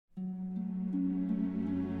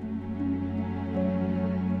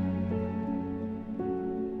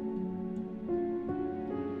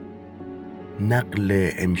نقل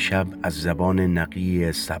امشب از زبان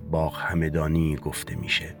نقی صباغ همدانی گفته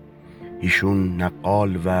میشه. ایشون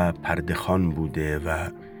نقال و پرده‌خوان بوده و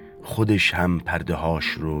خودش هم پرده‌هاش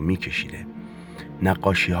رو میکشیده.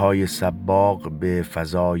 نقاشی‌های صباغ به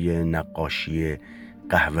فضای نقاشی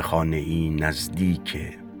قهوه‌خانه‌ای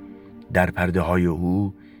نزدیکه. در پرده‌های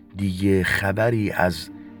او دیگه خبری از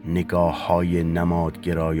نگاه‌های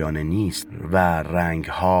نمادگرایانه نیست و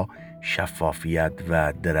رنگ‌ها شفافیت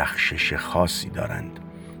و درخشش خاصی دارند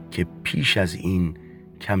که پیش از این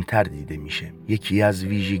کمتر دیده میشه. یکی از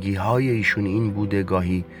ویژگی‌های ایشون این بوده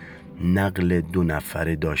گاهی نقل 2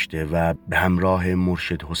 نفره داشته و به همراه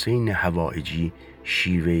مرشد حسین هوائجی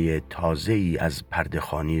شیوه تازه‌ای از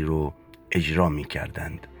پرده‌خوانی رو اجرا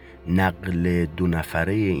می‌کردند. نقل 2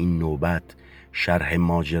 نفره این نوبت شرح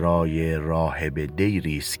ماجرای راهب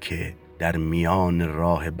دیری است که در میان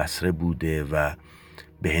راه بصره بوده و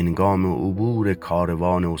به هنگام عبور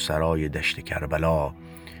کاروان اسرای دشت کربلا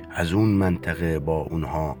از اون منطقه با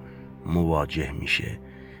اونها مواجه میشه.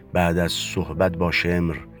 بعد از صحبت با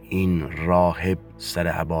شمر این راهب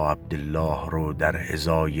سر ابا عبدالله رو در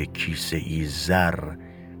ازای کیسه ای زر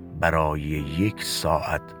برای 1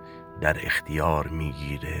 ساعت در اختیار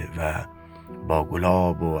میگیره و با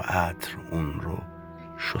گلاب و عطر اون رو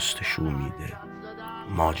شستشو میده.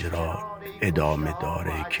 ماجرا ادامه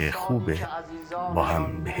داره که خوبه با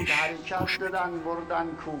هم بهش گوش بدیم. بردن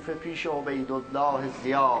کوفه پیش عبیدالله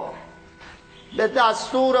زیاد. به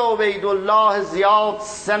دستور عبیدالله زیاد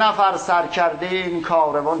 3 نفر سرکرده این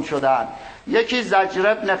کاروان شدن. یکی زجر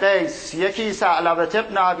ابن قیس، یکی ثعلبه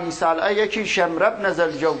ابن ابی صلعه، یکی شمر ابن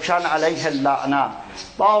ذوالجوشن علیه اللعنه.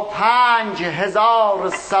 با 5000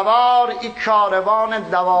 سوار این کاروان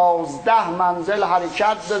 12 منزل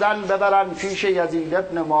حرکت دادن ببرن پیش یزید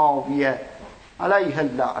ابن معاویه علیه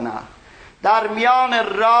اللعنه. در میان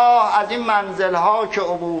راه از این منزل‌ها که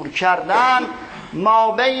عبور کردن،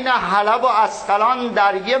 ما بین حلب و اسقلان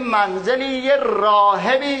در یه منزلی یه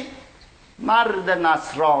راهبی مرد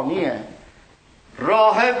نصرانیه.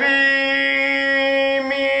 راهبی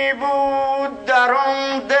می بود در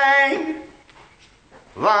آن دین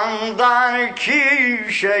و در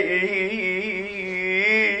کیشه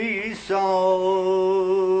عیسی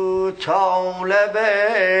طالب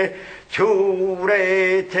تور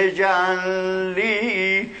تجلی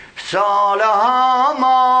سالها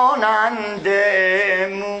مانند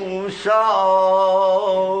موسی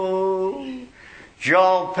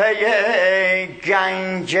جاپه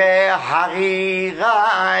گنج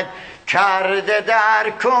حقیقت کرده در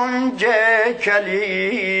کنج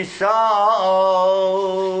کلیسا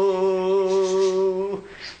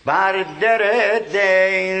بر در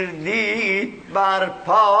دیر دید بر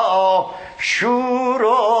پا شور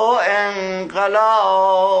و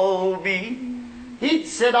انقلابی. هیچ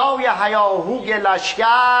صدای هیاهوی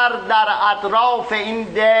لشکر در اطراف این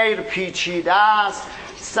دیر پیچیده است.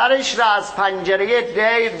 سرش را از پنجره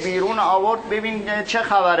دیر بیرون آورد ببین چه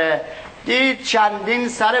خبره. دید چندین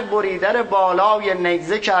سر بریده بالای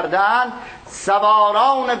نیزه کردن،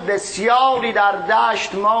 سواران بسیاری در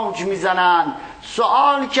دشت موج میزنند.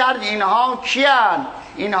 سوال کرد اینها کیان؟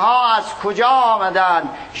 اینها از کجا آمدن؟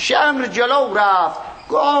 شمر جلو رفت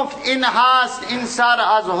گفت این هست این سر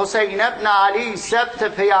از حسین ابن علی سبط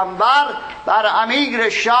پیامبر بر امیر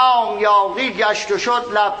شام یاغی گشت و شد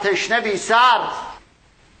لب تشنه بی سر.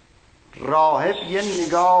 راهب یه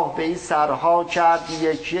نگاه به این سرها کرد،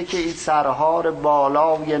 یکی که این سرها رو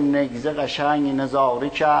بالای نیزه قشنگ نظاره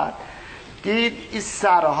کرد، دید این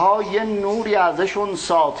سرها یه نوری ازشون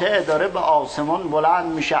ساطع داره به آسمان بلند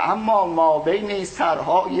میشه، اما ما بین این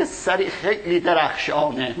سرها یه سری خیلی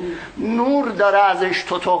درخشانه نور داره ازش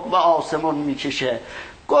تتق به آسمان میکشه.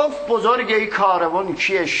 گفت بزرگ این کاروان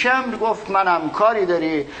کیه؟ شمر گفت منم. کاری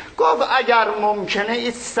داری؟ گفت اگر ممکنه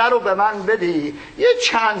این سر رو به من بدی یه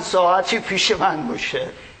چند ساعتی پیش من باشه.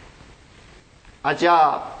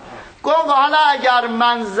 عجب. گفت حالا اگر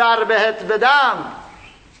من زر بهت بدم،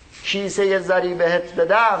 کیسه زری بهت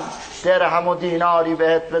بدم، درهم و دیناری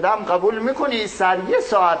بهت بدم، قبول میکنی سر 1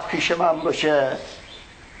 ساعت پیش من باشه؟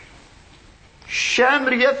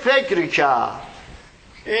 شمر یه فکری کرد،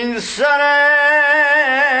 این سر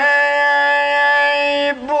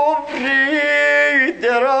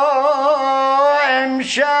ببریده را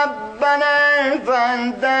امشب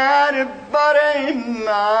بنفن در بر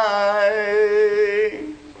من،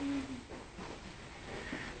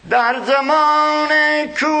 در زمان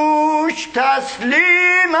کوش تسلیمش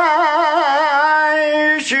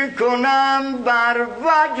کنم بر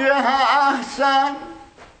وجه احسن،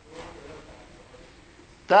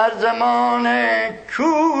 در زمان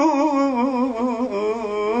کوچ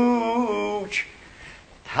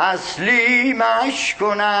تسلیمش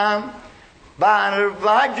کنم بر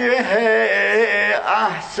وجه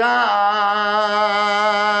احسن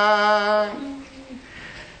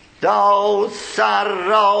دا سر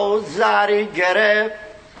را زر گرفت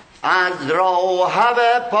از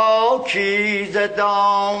روحه پاکیزه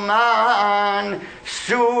دامن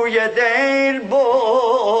سوی دیر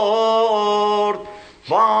برد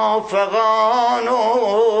با فغان و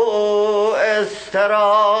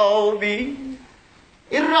استرابی.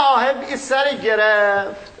 این راهب این سر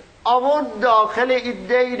گرفت آورد داخل این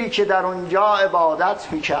دیری که در اونجا عبادت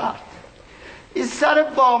میکرد. این سر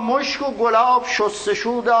با مشک و گلاب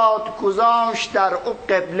شستشو داد، گذاشت در اون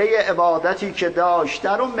قبله عبادتی که داشت،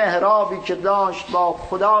 در اون محرابی که داشت با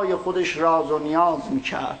خدای خودش راز و نیاز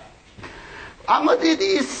میکرد. اما دیدی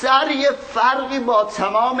این سر یه فرقی با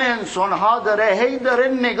تمام انسانها داره، هی داره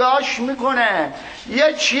نگاش میکنه،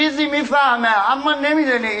 یه چیزی میفهمه اما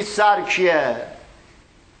نمیدونه این سر کیه.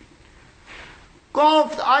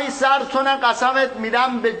 گفت آی سرتون قسمت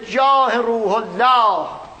میدم به جاه روح الله،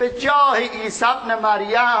 به جاه عیسی ابن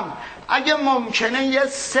مریم، اگه ممکنه یه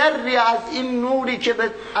سری از این نوری که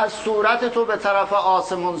از صورت تو به طرف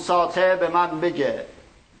آسمون ساطع به من بگه.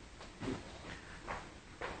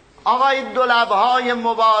 آقای دو لبهای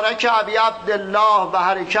مبارک ابی عبدالله به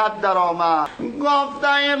حرکت در آمد. گفت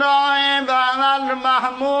ای راهب انا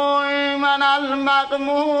المحمود من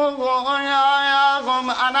المغموم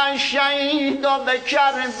انا الشهید به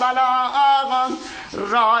کربلا.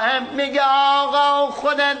 راهب میگه آقا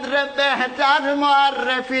خودت رو بهتر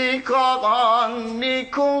معرفی کن،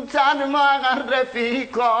 نیکوتر معرفی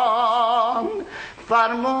کن.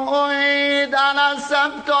 فرمود انا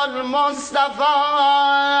سبت المصطفى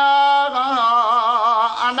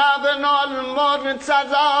انا ابن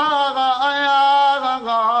المرتضى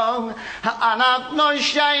انا ابن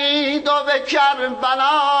الشهید به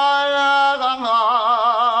کربلا.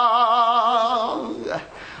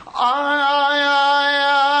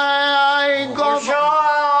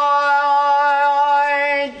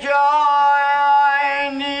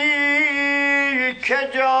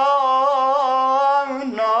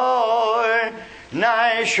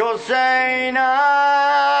 حسین است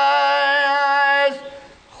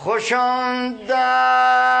خوشان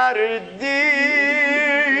دردی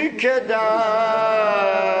که در